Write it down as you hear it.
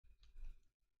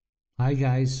Hi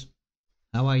guys,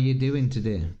 how are you doing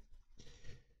today?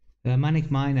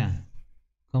 Manic Miner,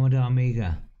 Commodore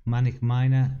Amiga, Manic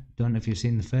Miner. Don't know if you've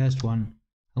seen the first one.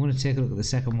 I'm going to take a look at the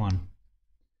second one.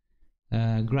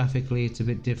 Graphically it's a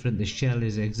bit different, the shell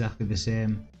is exactly the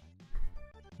same.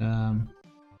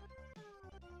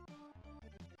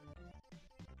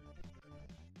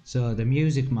 So the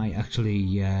music might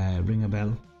actually ring a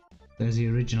bell. There's the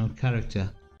original character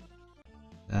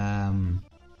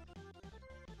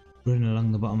running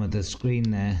along the bottom of the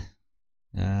screen there.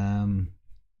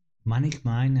 Manic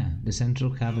Miner, the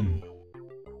central cavern.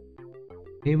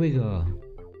 Here we go.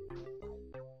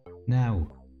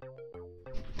 Now,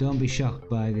 don't be shocked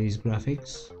by these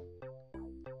graphics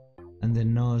and the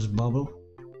nose bobble.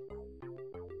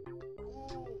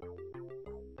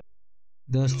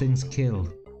 Those things kill.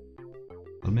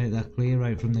 I'll make that clear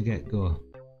right from the get-go.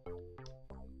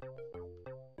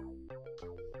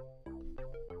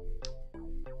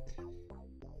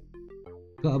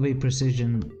 Gotta be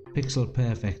precision, pixel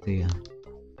perfect here,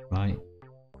 right?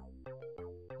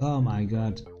 Oh my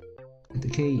god, get the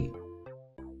key.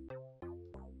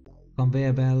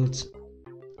 Conveyor belt.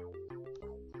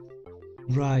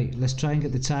 Right, let's try and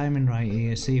get the timing right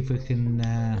here, see if we can,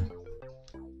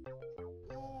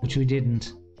 which we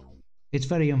didn't. It's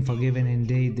very unforgiving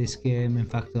indeed, this game, in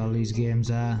fact all these games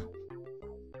are.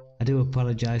 I do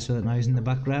apologise for that noise in the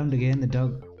background. Again, the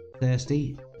dog,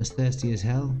 thirsty as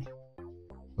hell.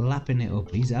 Lapping it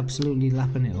up, he's absolutely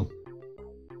lapping it up.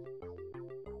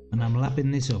 And I'm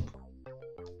lapping this up.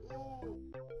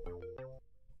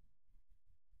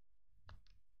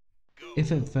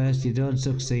 If at first you don't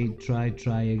succeed, try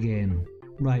again.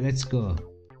 Right, let's go.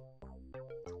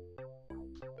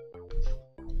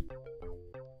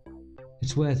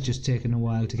 It's worth just taking a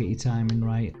while to get your timing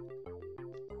right.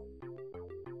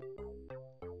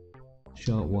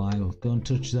 Short while. Don't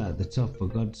touch that at the top, for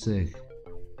God's sake.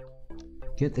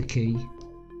 Get the key.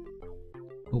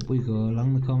 Up we go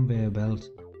along the conveyor belt.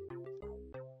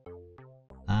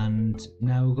 And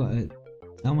now we've got to...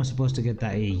 How am I supposed to get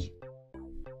that E?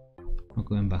 Not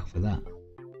going back for that.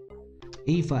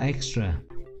 E for extra.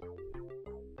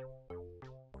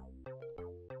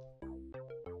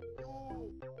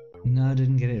 No, I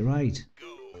didn't get it right.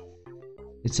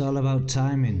 It's all about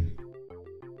timing.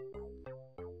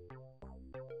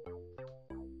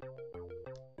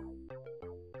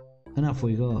 And off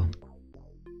we go.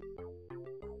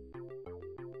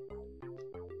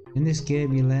 In this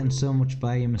game you learn so much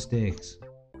by your mistakes.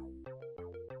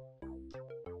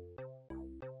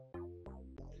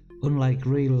 Unlike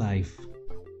real life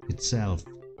itself.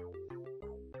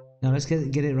 Now let's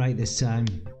get it right this time.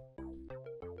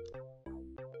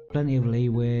 Plenty of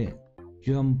leeway.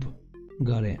 Jump.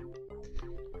 Got it.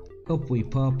 Up we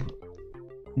pop.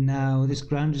 Now this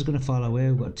ground is going to fall away.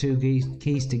 We've got two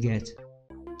keys to get.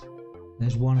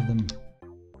 There's one of them.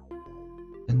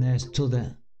 And there's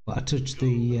t'other. But I touched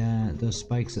the those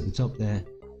spikes at the top there.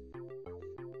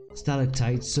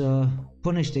 Stalactites, so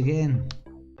punished again.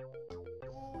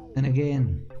 And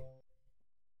again.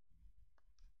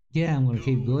 Yeah, I'm going to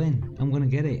keep going. I'm going to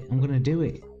get it. I'm going to do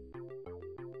it.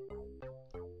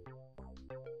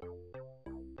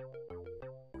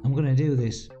 I'm going to do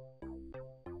this.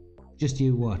 Just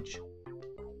you watch.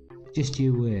 Just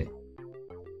you wait.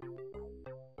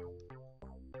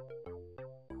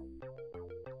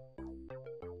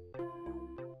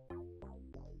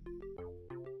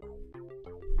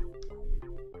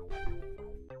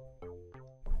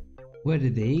 Where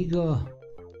did the E go?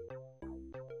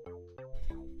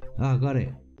 Oh, I got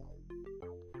it.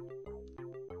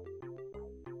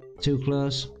 Too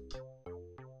close.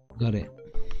 Got it.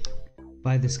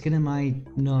 By the skin of my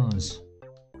nose.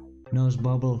 Nose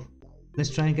bobble. Let's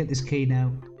try and get this key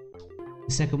now.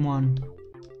 The second one.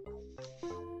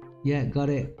 Yeah, got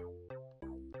it.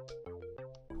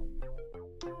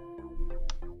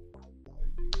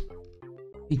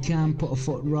 You can't put a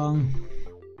foot wrong.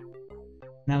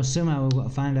 Now somehow we've got to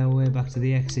find our way back to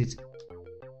the exit.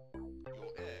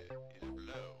 Your air is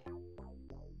low.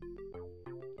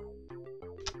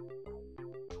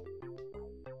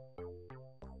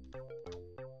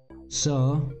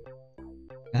 So,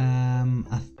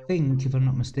 I think, if I'm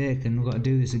not mistaken, we've got to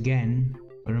do this again.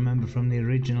 I remember from the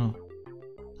original.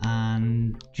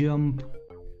 And jump.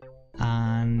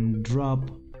 And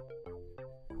drop.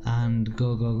 And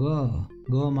go, go, go.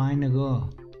 Go, miner, go.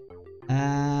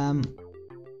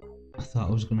 I thought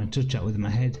I was going to touch that with my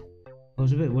head. I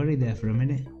was a bit worried there for a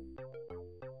minute.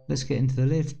 Let's get into the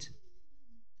lift.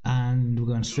 And we're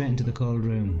going straight into the cold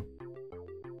room.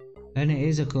 And it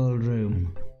is a cold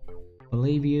room.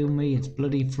 Believe you me, it's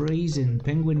bloody freezing.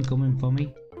 Penguin coming for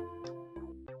me.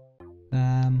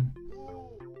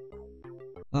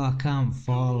 Oh, I can't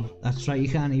fall. That's right, you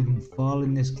can't even fall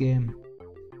in this game.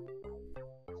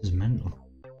 This is mental.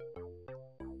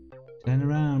 Turn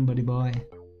around, buddy boy.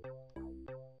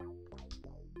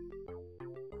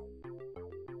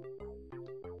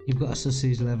 You've got to suss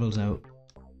these levels out.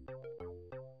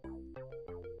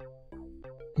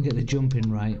 And get the jumping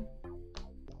right.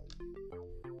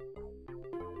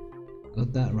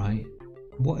 Got that right.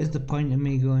 What is the point of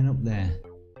me going up there?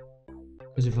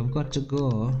 Because if I've got to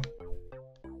go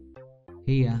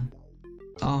here.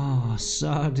 Oh,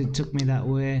 sod, it took me that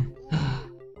way.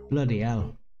 Bloody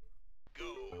hell.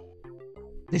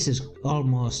 This is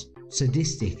almost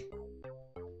sadistic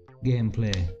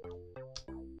gameplay.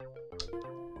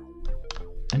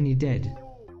 And you're dead.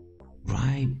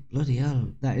 Right, bloody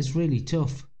hell. That is really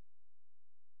tough.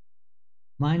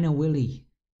 Miner Willie.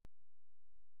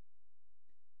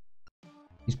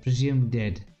 He's presumed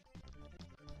dead.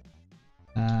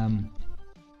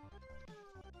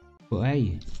 But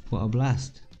hey, what a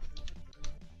blast.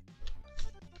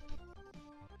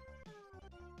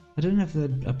 I don't know if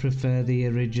I prefer the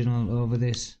original over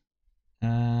this.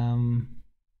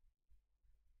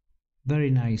 Very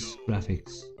nice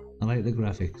graphics. I like the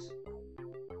graphics.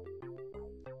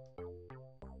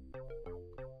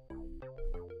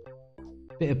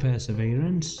 Bit of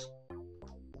perseverance.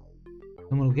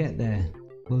 And we'll get there.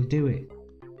 We'll do it.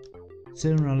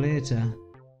 Sooner or later.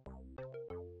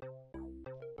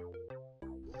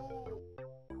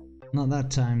 Not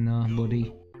that time though,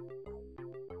 buddy.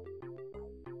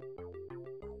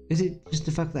 Is it just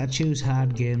the fact that I choose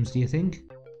hard games, do you think?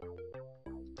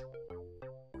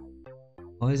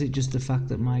 Or is it just the fact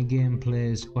that my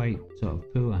gameplay is quite sort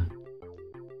of poor?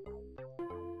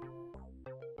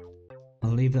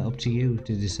 I'll leave that up to you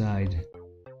to decide.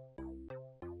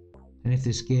 And if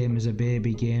this game is a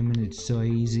baby game and it's so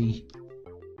easy,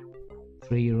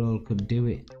 3-year-old could do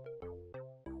it.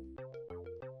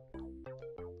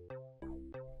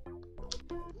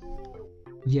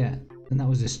 Yeah, and that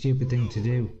was a stupid thing to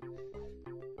do.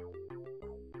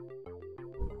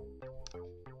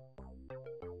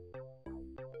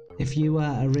 If you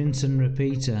are a rinse and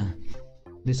repeater,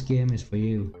 this game is for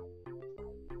you.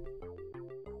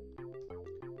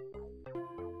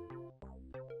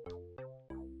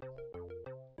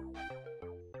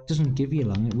 It doesn't give you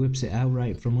long, it whips it out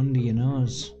right from under your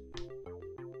nose.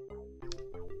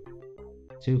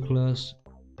 Too close?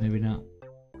 Maybe not.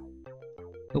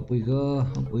 Up we go,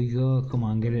 up we go. Come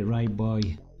on, get it right, boy.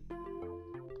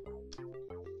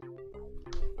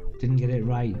 Didn't get it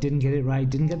right, didn't get it right,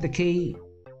 didn't get the key.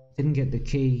 Didn't get the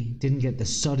key, didn't get the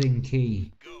sodding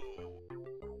key.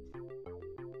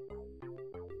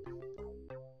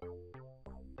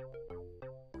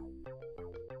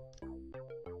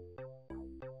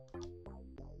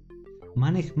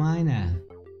 Manic Miner.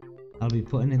 I'll be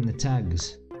putting in the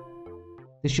tags.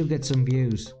 This should get some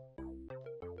views.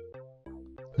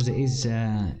 Because it is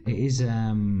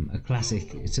a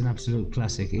classic. It's an absolute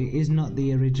classic. It is not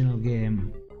the original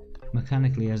game.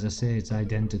 Mechanically, as I say, it's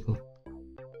identical.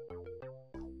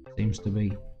 Seems to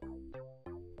be.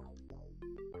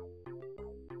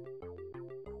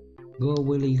 Go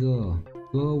Willie go.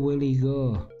 Go Willie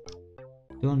go.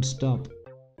 Don't stop.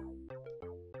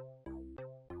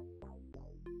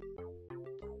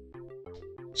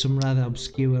 Some rather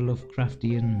obscure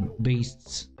Lovecraftian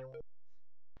beasts.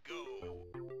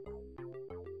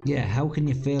 Yeah, how can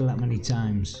you fail that many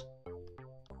times?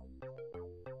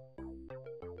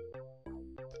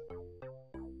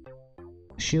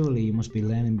 Surely you must be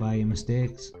learning by your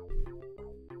mistakes.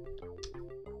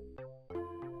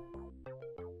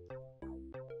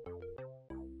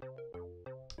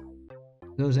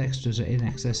 Those extras are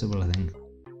inaccessible, I think.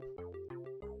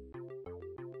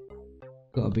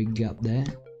 Got a big gap there.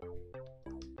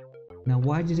 Now,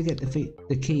 why did I get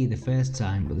the key the first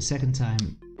time, but the second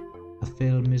time I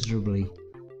failed miserably,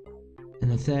 and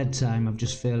the third time I've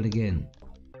just failed again?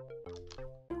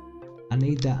 I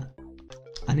need that.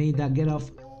 I need that. Get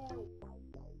off.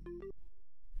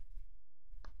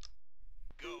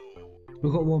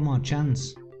 We've got one more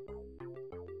chance.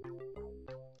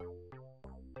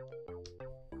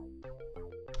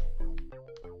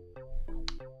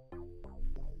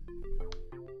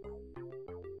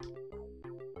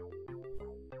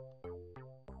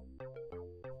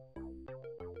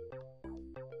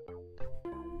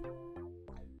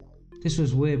 This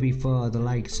was way before the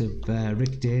likes of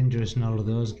Rick Dangerous and all of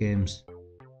those games.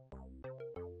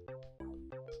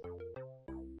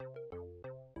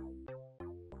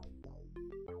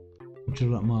 Which are a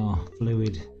lot more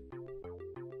fluid.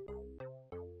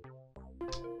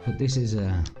 But this is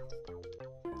a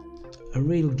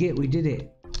real git. We did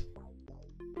it.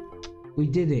 We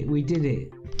did it. We did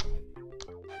it.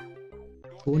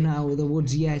 Go now the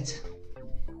woods yet.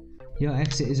 Your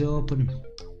exit is open.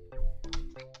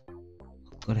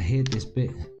 God, I hate this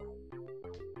bit.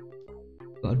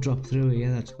 Got to drop through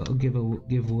here. That's got to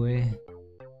give way.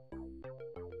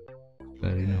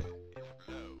 Fair enough.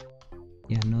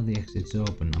 Yeah, I know the exit's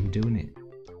open. I'm doing it.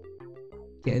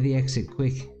 Get to the exit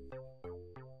quick.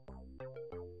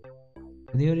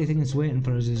 And the only thing that's waiting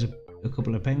for us is a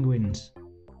couple of penguins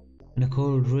and a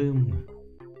cold room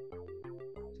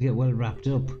to get well wrapped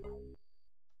up.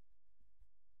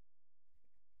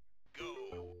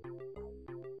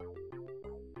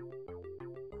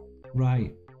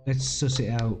 Right, let's suss it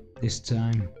out this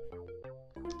time.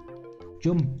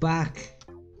 Jump back.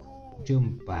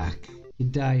 Jump back. You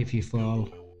die if you fall.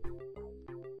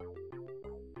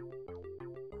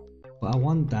 But I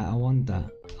want that, I want that.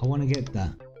 I want to get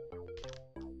that.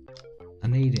 I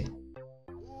need it.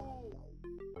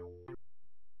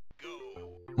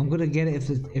 I'm gonna get it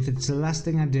if it's the last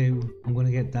thing I do. I'm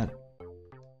gonna get that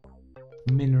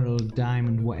mineral,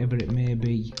 diamond, whatever it may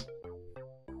be.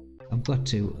 I've got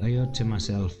to. I owe it to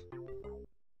myself.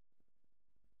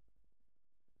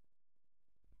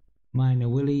 Miner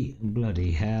Willie,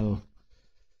 bloody hell.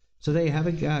 So there you have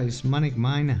it, guys. Manic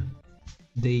Miner,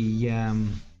 the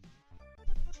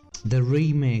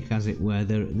remake, as it were,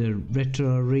 the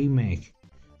retro remake,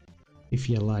 if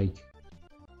you like.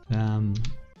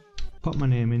 Pop my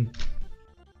name in.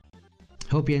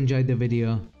 Hope you enjoyed the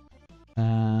video.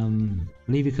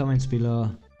 Leave your comments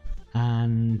below,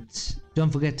 and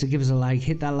don't forget to give us a like.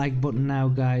 Hit that like button now,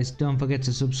 guys. Don't forget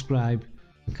to subscribe.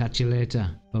 I'll catch you later.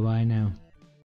 Bye bye now.